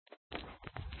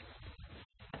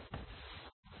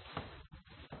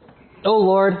O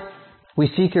Lord,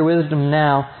 we seek your wisdom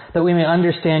now, that we may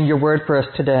understand your word for us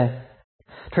today.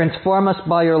 Transform us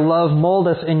by your love, mold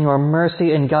us in your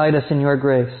mercy, and guide us in your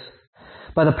grace.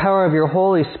 By the power of your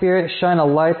Holy Spirit, shine a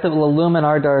light that will illumine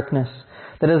our darkness,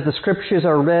 that as the Scriptures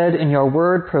are read and your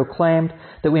word proclaimed,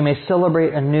 that we may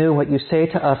celebrate anew what you say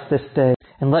to us this day.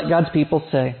 And let God's people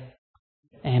say,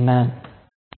 Amen.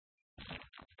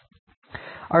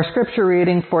 Our scripture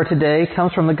reading for today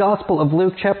comes from the Gospel of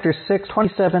Luke, chapter 6,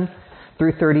 27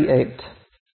 through 38.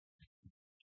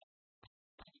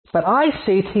 But I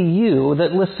say to you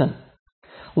that listen,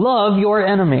 love your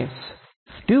enemies.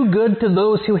 Do good to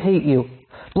those who hate you.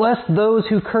 Bless those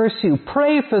who curse you.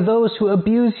 Pray for those who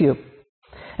abuse you.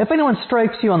 If anyone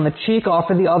strikes you on the cheek,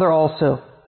 offer the other also.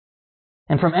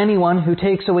 And from anyone who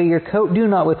takes away your coat, do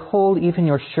not withhold even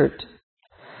your shirt.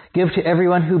 Give to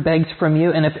everyone who begs from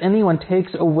you, and if anyone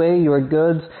takes away your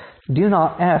goods, do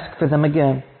not ask for them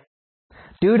again.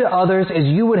 Do to others as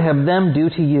you would have them do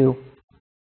to you.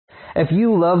 If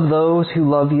you love those who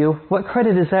love you, what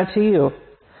credit is that to you?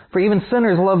 For even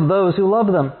sinners love those who love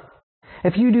them.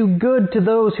 If you do good to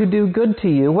those who do good to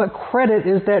you, what credit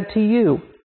is that to you?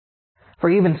 For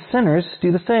even sinners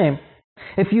do the same.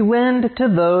 If you lend to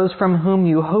those from whom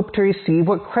you hope to receive,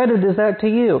 what credit is that to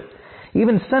you?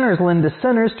 Even sinners lend to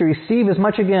sinners to receive as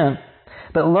much again.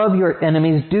 But love your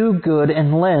enemies, do good,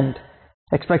 and lend,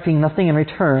 expecting nothing in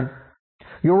return.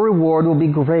 Your reward will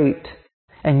be great,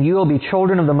 and you will be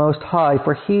children of the Most High,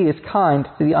 for He is kind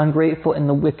to the ungrateful and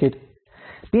the wicked.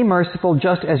 Be merciful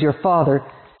just as your Father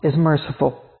is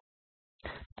merciful.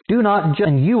 Do not judge,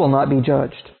 and you will not be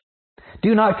judged.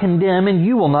 Do not condemn, and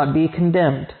you will not be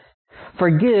condemned.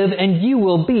 Forgive, and you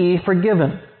will be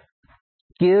forgiven.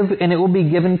 Give, and it will be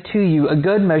given to you. A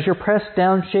good measure, pressed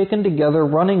down, shaken together,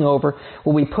 running over,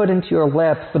 will be put into your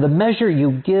lap. For the measure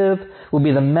you give will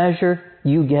be the measure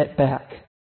you get back.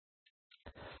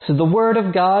 So the word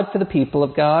of God for the people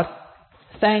of God.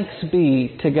 Thanks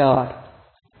be to God.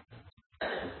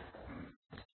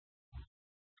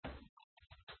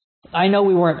 I know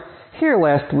we weren't here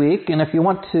last week, and if you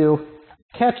want to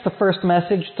catch the first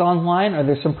message, it's online, or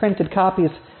there's some printed copies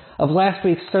of last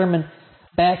week's sermon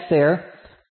back there.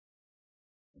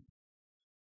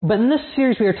 But in this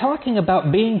series, we are talking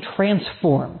about being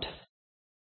transformed.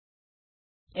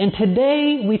 And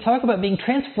today, we talk about being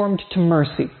transformed to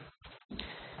mercy.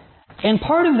 And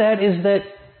part of that is that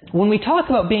when we talk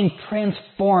about being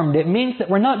transformed, it means that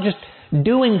we're not just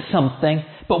doing something,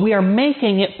 but we are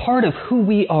making it part of who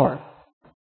we are.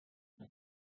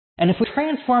 And if we're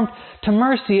transformed to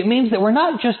mercy, it means that we're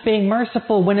not just being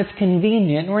merciful when it's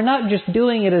convenient. We're not just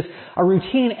doing it as a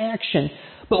routine action,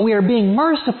 but we are being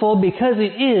merciful because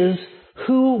it is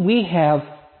who we have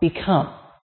become.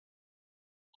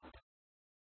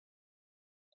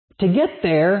 To get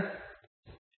there,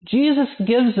 Jesus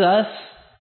gives us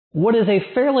what is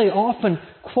a fairly often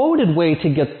quoted way to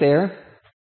get there,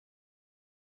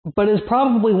 but is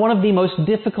probably one of the most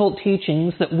difficult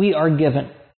teachings that we are given.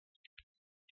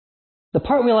 The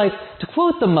part we like to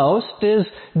quote the most is,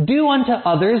 do unto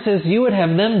others as you would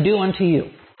have them do unto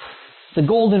you. The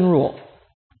golden rule.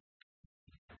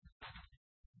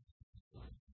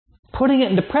 Putting it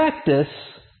into practice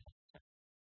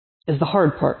is the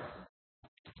hard part.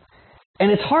 And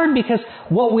it's hard because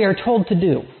what we are told to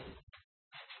do.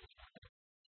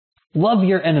 Love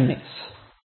your enemies.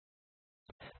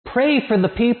 Pray for the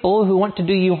people who want to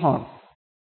do you harm.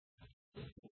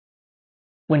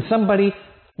 When somebody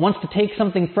wants to take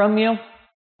something from you,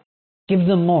 give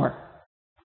them more.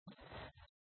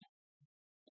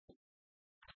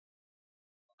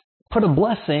 Put a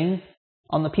blessing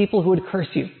on the people who would curse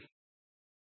you.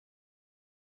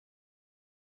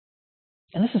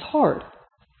 And this is hard.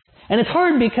 And it's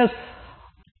hard because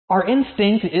our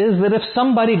instinct is that if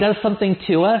somebody does something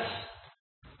to us,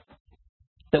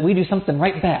 that we do something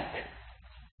right back.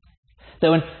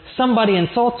 That when somebody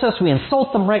insults us, we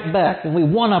insult them right back, and we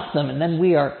one-up them, and then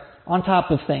we are on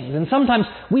top of things. And sometimes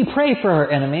we pray for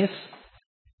our enemies.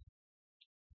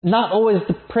 Not always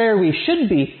the prayer we should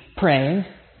be praying.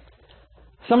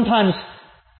 Sometimes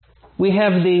we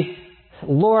have the,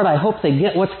 Lord, I hope they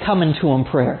get what's coming to them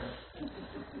prayer.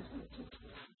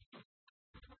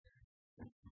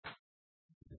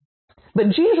 But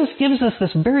Jesus gives us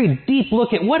this very deep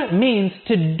look at what it means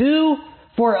to do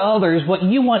for others what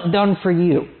you want done for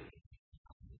you.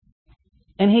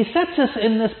 And He sets us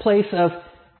in this place of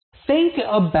think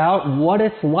about what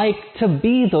it's like to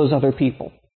be those other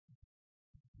people.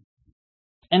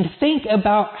 And think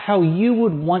about how you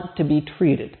would want to be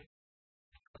treated.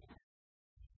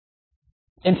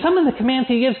 And some of the commands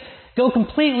He gives go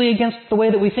completely against the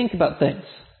way that we think about things.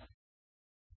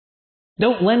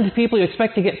 Don't lend to people you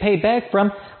expect to get paid back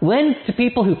from. Lend to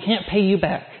people who can't pay you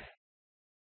back.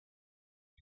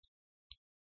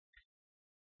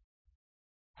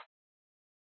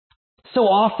 So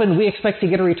often we expect to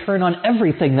get a return on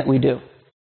everything that we do.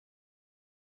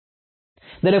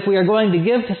 That if we are going to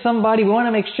give to somebody, we want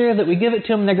to make sure that we give it to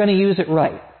them and they're going to use it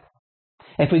right.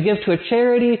 If we give to a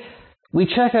charity, we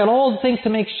check out all the things to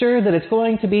make sure that it's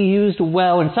going to be used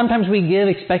well. And sometimes we give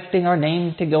expecting our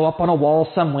name to go up on a wall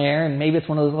somewhere, and maybe it's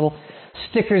one of those little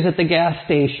stickers at the gas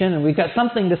station, and we've got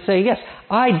something to say, yes,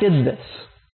 I did this.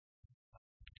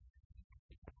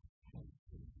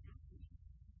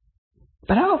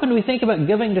 But how often do we think about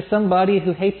giving to somebody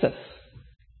who hates us?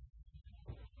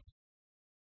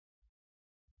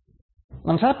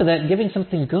 On top of that, giving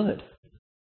something good.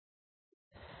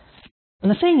 And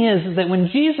the thing is that when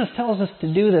Jesus tells us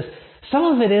to do this, some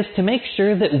of it is to make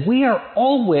sure that we are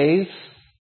always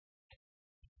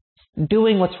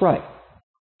doing what's right.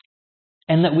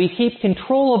 And that we keep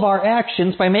control of our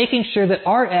actions by making sure that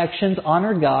our actions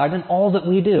honor God in all that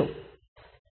we do.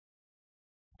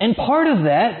 And part of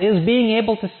that is being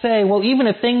able to say, well, even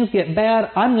if things get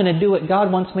bad, I'm going to do what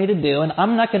God wants me to do, and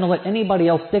I'm not going to let anybody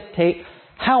else dictate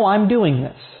how I'm doing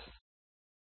this.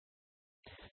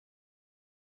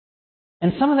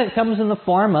 And some of that comes in the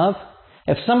form of,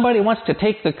 if somebody wants to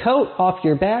take the coat off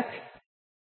your back,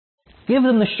 give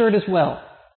them the shirt as well.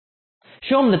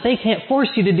 Show them that they can't force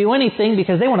you to do anything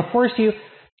because they want to force you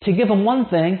to give them one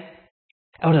thing.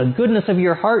 Out of the goodness of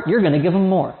your heart, you're going to give them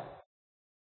more.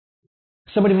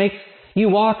 Somebody makes you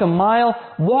walk a mile,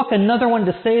 walk another one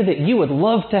to say that you would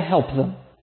love to help them.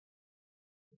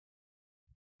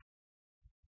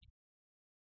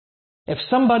 If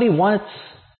somebody wants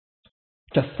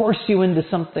to force you into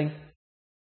something,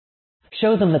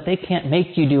 show them that they can't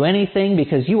make you do anything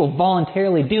because you will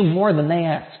voluntarily do more than they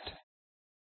asked.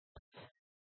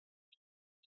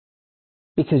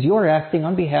 Because you're acting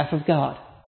on behalf of God.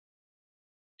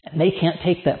 And they can't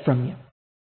take that from you.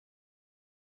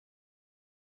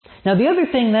 Now, the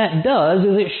other thing that does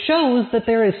is it shows that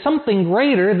there is something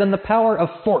greater than the power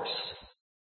of force.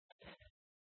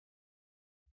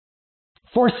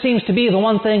 Force seems to be the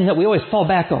one thing that we always fall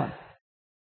back on.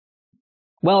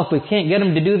 Well, if we can't get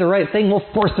them to do the right thing, we'll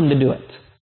force them to do it.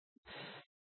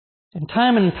 And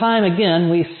time again,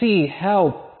 we see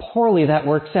how poorly that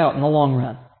works out in the long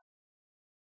run.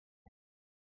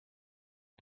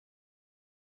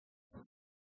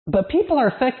 But people are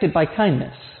affected by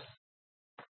kindness.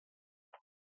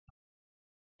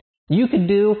 You could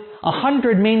do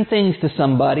 100 mean things to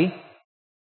somebody,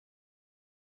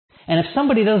 and if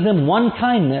somebody does them one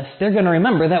kindness, they're going to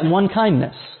remember that one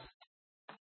kindness.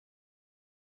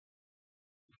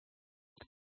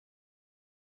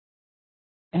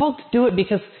 And folks do it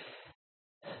because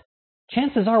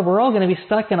chances are we're all going to be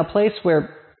stuck in a place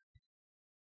where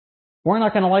we're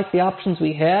not going to like the options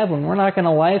we have, and we're not going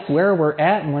to like where we're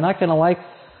at, and we're not going to like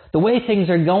the way things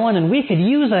are going, and we could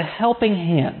use a helping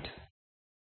hand.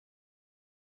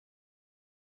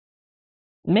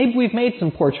 Maybe we've made some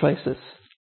poor choices.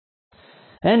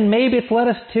 And maybe it's led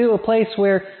us to a place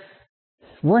where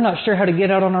we're not sure how to get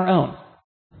out on our own.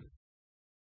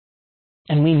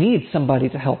 And we need somebody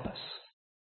to help us.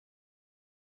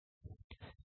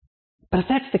 But if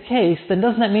that's the case, then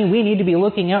doesn't that mean we need to be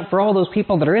looking out for all those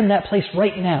people that are in that place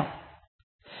right now?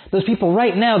 Those people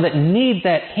right now that need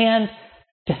that hand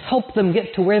to help them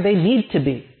get to where they need to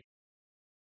be.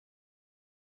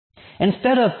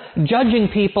 Instead of judging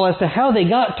people as to how they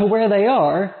got to where they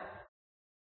are,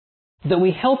 that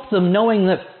we help them knowing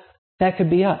that that could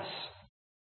be us.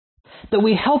 That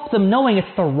we help them knowing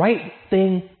it's the right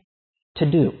thing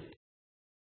to do.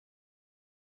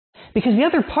 Because the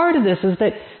other part of this is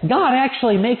that God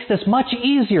actually makes this much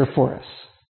easier for us.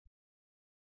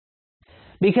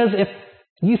 Because if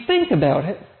you think about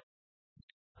it,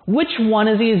 which one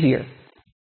is easier?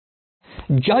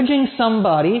 Judging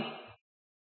somebody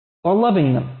or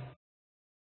loving them?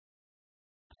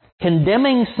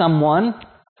 Condemning someone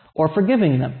or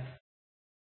forgiving them?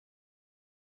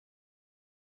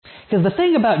 Because the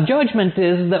thing about judgment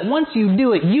is that once you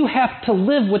do it, you have to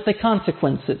live with the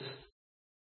consequences.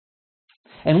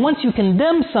 And once you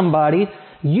condemn somebody,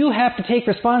 you have to take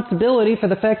responsibility for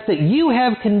the fact that you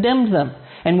have condemned them.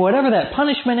 And whatever that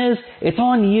punishment is, it's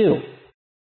on you.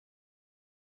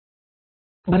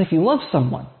 But if you love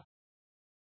someone,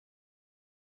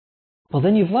 well,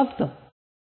 then you've loved them.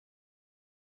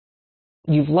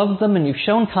 You've loved them and you've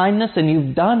shown kindness and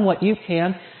you've done what you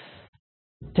can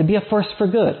to be a force for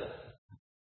good.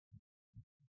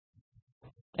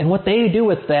 And what they do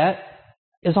with that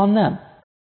is on them.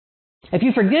 If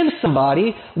you forgive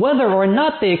somebody, whether or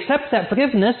not they accept that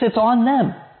forgiveness, it's on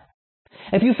them.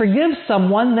 If you forgive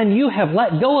someone, then you have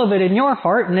let go of it in your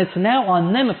heart, and it's now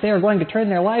on them if they are going to turn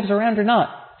their lives around or not.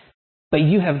 But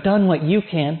you have done what you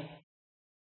can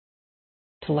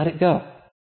to let it go.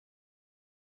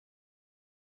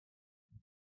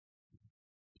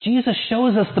 Jesus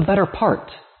shows us the better part.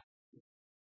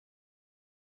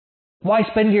 Why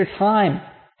spend your time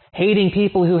hating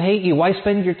people who hate you? Why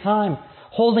spend your time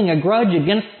holding a grudge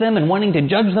against them and wanting to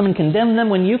judge them and condemn them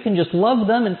when you can just love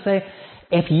them and say,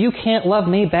 if you can't love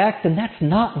me back, then that's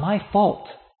not my fault.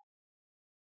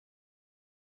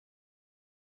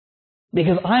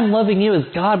 Because I'm loving you as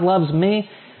God loves me,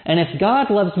 and if God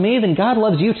loves me, then God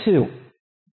loves you too.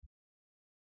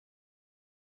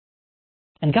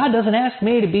 And God doesn't ask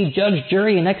me to be judge,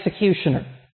 jury, and executioner.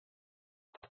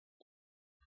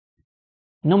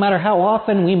 No matter how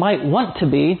often we might want to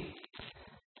be,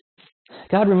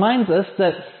 God reminds us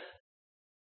that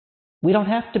we don't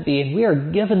have to be, and we are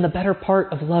given the better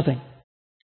part of loving.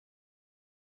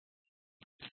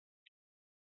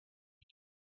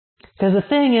 Because the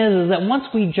thing is that once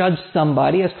we judge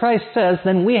somebody, as Christ says,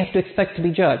 then we have to expect to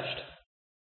be judged.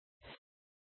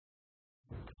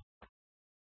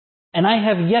 And I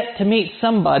have yet to meet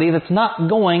somebody that's not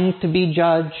going to be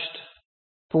judged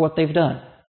for what they've done.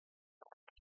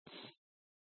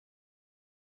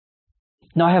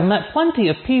 Now, I have met plenty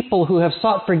of people who have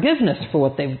sought forgiveness for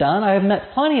what they've done. I have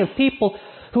met plenty of people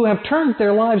who have turned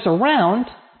their lives around.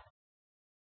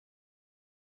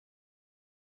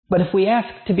 But if we ask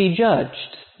to be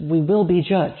judged, we will be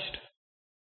judged.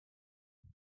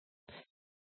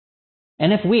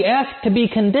 And if we ask to be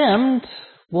condemned,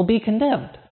 we'll be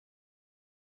condemned.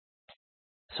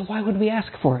 So why would we ask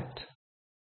for it?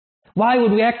 Why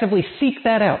would we actively seek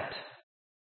that out?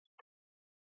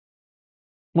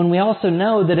 When we also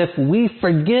know that if we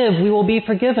forgive, we will be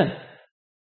forgiven.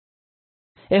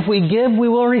 If we give, we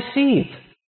will receive.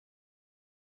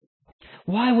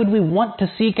 Why would we want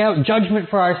to seek out judgment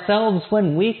for ourselves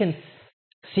when we can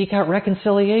seek out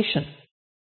reconciliation?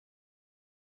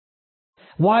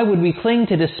 Why would we cling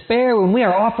to despair when we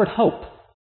are offered hope?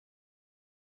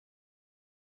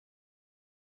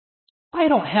 I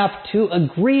don't have to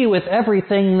agree with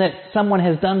everything that someone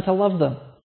has done to love them.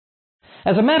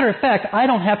 As a matter of fact, I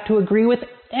don't have to agree with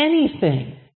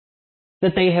anything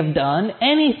that they have done,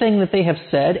 anything that they have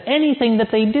said, anything that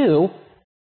they do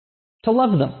to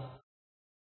love them.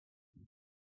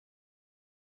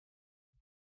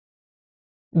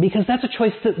 Because that's a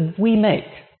choice that we make.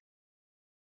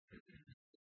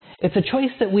 It's a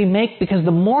choice that we make because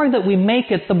the more that we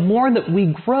make it, the more that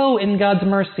we grow in God's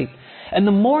mercy. And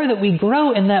the more that we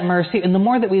grow in that mercy, and the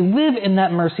more that we live in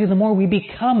that mercy, the more we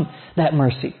become that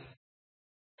mercy.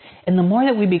 And the more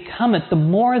that we become it, the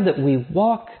more that we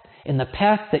walk in the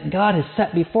path that God has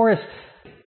set before us,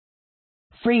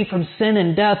 free from sin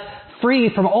and death,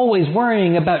 free from always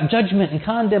worrying about judgment and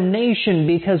condemnation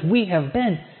because we have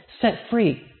been set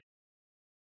free.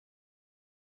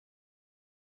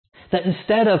 That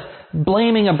instead of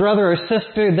blaming a brother or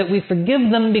sister, that we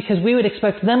forgive them because we would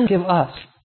expect them to give us.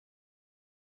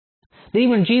 That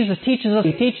even Jesus teaches us,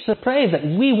 He teaches us to pray that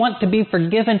we want to be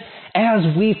forgiven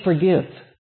as we forgive.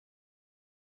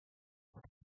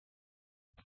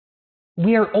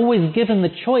 We are always given the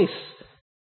choice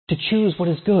to choose what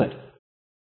is good.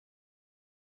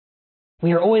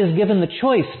 We are always given the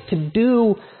choice to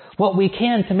do what we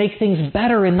can to make things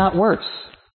better and not worse.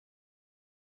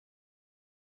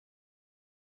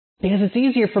 Because it's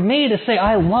easier for me to say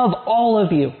I love all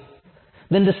of you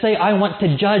than to say I want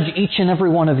to judge each and every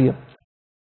one of you.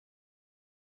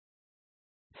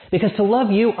 Because to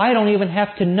love you, I don't even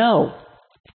have to know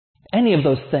any of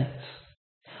those things.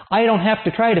 I don't have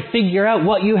to try to figure out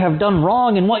what you have done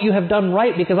wrong and what you have done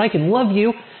right because I can love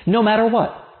you no matter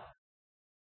what.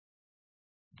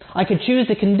 I could choose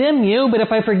to condemn you, but if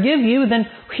I forgive you, then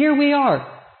here we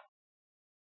are.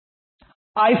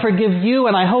 I forgive you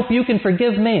and I hope you can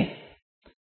forgive me.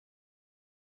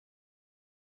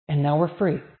 And now we're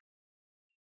free.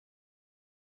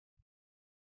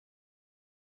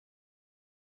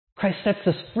 Christ sets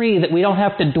us free that we don't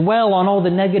have to dwell on all the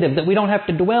negative, that we don't have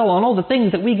to dwell on all the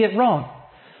things that we get wrong.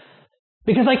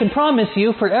 Because I can promise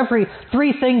you, for every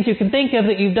 3 things you can think of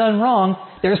that you've done wrong,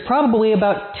 there's probably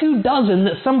about 24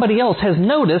 that somebody else has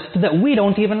noticed that we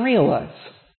don't even realize.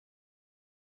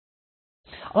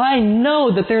 I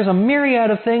know that there's a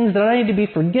myriad of things that I need to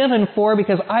be forgiven for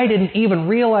because I didn't even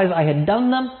realize I had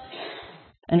done them.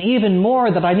 And even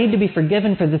more, that I need to be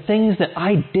forgiven for the things that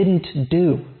I didn't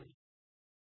do.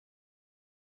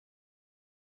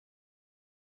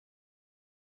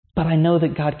 But I know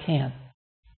that God can.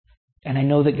 And I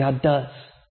know that God does.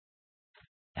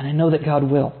 And I know that God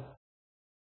will.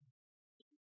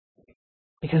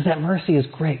 Because that mercy is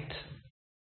great.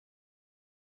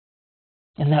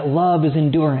 And that love is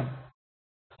enduring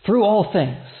through all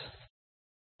things.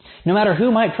 No matter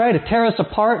who might try to tear us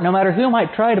apart, no matter who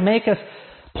might try to make us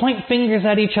point fingers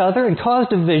at each other and cause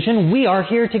division, we are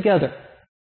here together.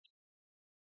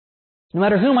 No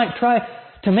matter who might try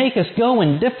to make us go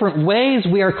in different ways,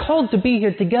 we are called to be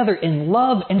here together in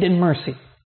love and in mercy.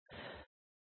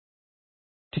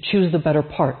 To choose the better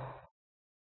part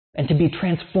and to be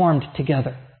transformed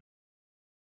together.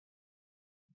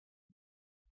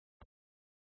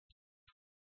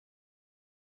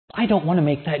 I don't want to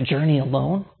make that journey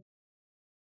alone.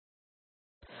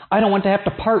 I don't want to have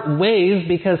to part ways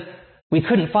because we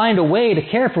couldn't find a way to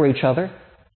care for each other.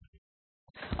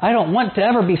 I don't want to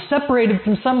ever be separated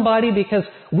from somebody because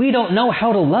we don't know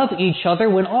how to love each other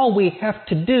when all we have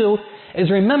to do is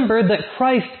remember that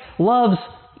Christ loves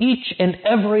each and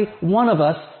every one of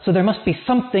us, so there must be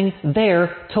something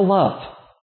there to love.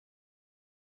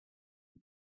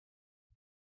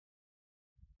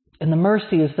 And the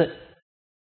mercy is that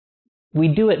we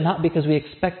do it not because we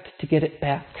expect to get it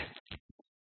back,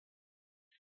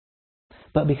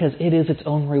 but because it is its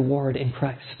own reward in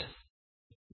Christ.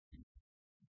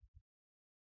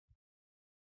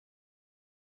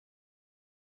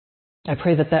 I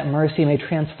pray that that mercy may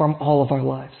transform all of our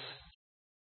lives.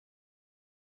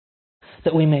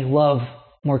 That we may love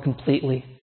more completely.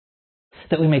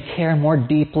 That we may care more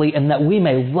deeply, and that we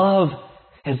may love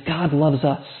as God loves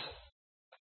us.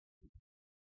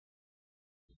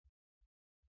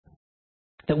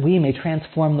 That we may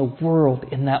transform the world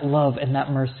in that love and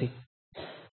that mercy.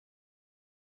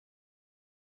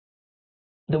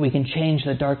 That we can change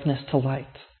the darkness to light.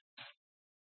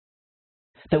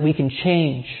 That we can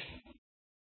change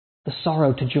the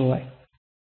sorrow to joy.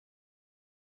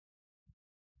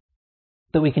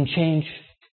 That we can change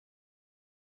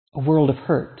a world of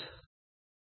hurt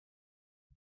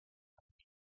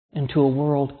into a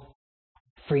world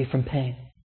free from pain.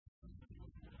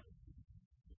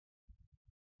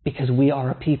 Because we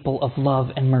are a people of love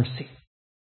and mercy.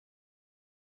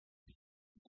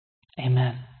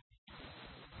 Amen.